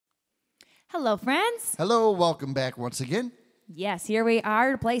Hello, friends. Hello, welcome back once again. Yes, here we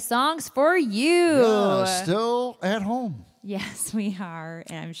are to play songs for you. Still at home. Yes, we are,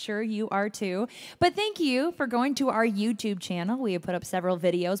 and I'm sure you are too. But thank you for going to our YouTube channel. We have put up several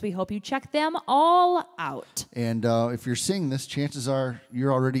videos. We hope you check them all out. And if you're seeing this, chances are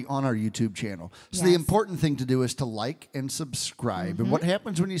you're already on our YouTube channel. So the Yes. important thing to do is to like and subscribe. And what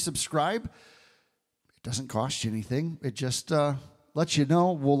happens when you subscribe? It doesn't cost you anything. It just lets you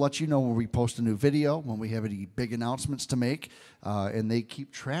know. We'll let you know when we post a new video, when we have any big announcements to make. And they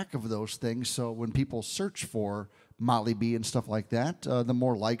keep track of those things. So when people search for Mollie B and stuff like that, the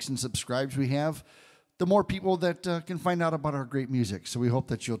more likes and subscribes we have, the more people that can find out about our great music. So we hope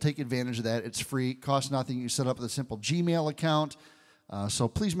that you'll take advantage of that. It's free, costs nothing. You set up with a simple Gmail account. So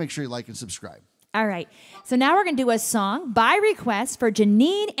please make sure you like and subscribe. All right, so now we're going to do a song by request for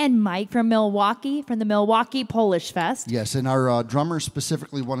Janine and Mike from Milwaukee, from the Milwaukee Polish Fest. Yes, and our drummer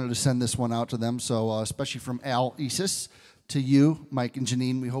specifically wanted to send this one out to them. So especially from Al Isis to you, Mike and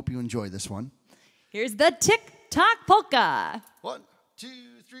Janine, we hope you enjoy this one. Here's the Tik Tok Polka. 1, 2,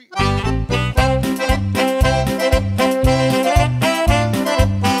 3.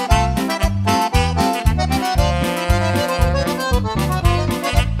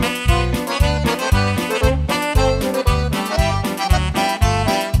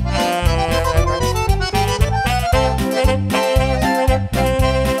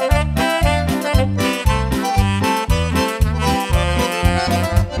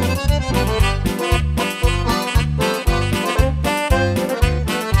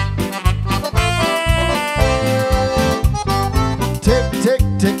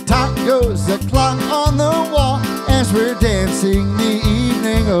 Tick-tock goes the clock on the wall as we're dancing the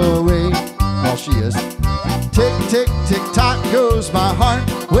evening away. Well, she is. Tick, tick, tick-tock goes my heart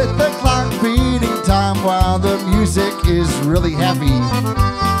with the clock beating time while the music is really happy.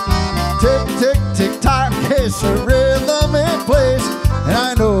 Tick, tick, tick-tock is a rhythm it plays, and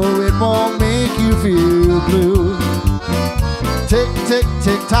I know it won't make you feel blue. Tick, tick,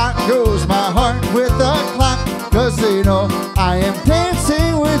 tick-tock goes my heart with the clock, 'cause they know I am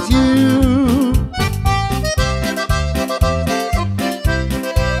dancing with you.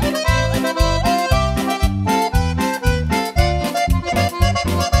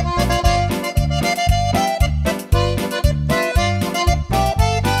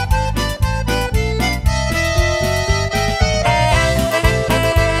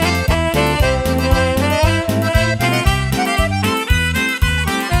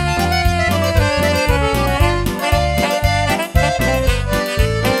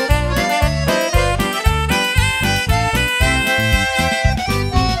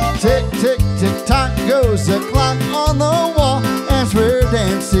 Tick, tick, tick-tock goes the clock on the wall as we're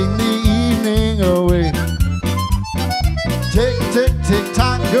dancing the evening away. Tick, tick,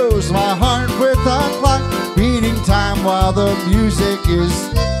 tick-tock goes my heart with the clock beating time while the music is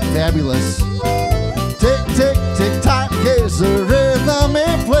fabulous. Tick, tick, tick-tock is the rhythm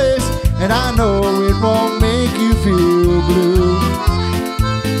it plays, and I know it won't make you feel blue.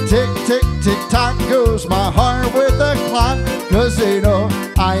 Tick, tick, tick-tock goes my heart with the clock, 'cause they know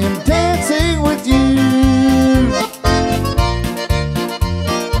I am dancing with you.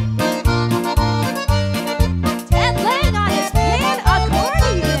 Ted Lange on his pan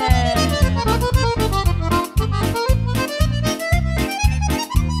accordion.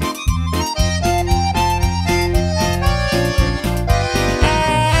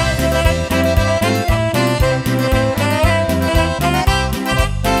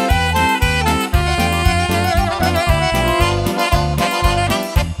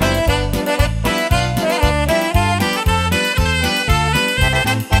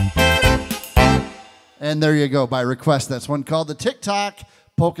 And there you go, by request. That's one called the Tik Tok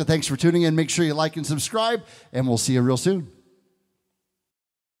Polka. Thanks for tuning in. Make sure you like and subscribe, and we'll see you real soon.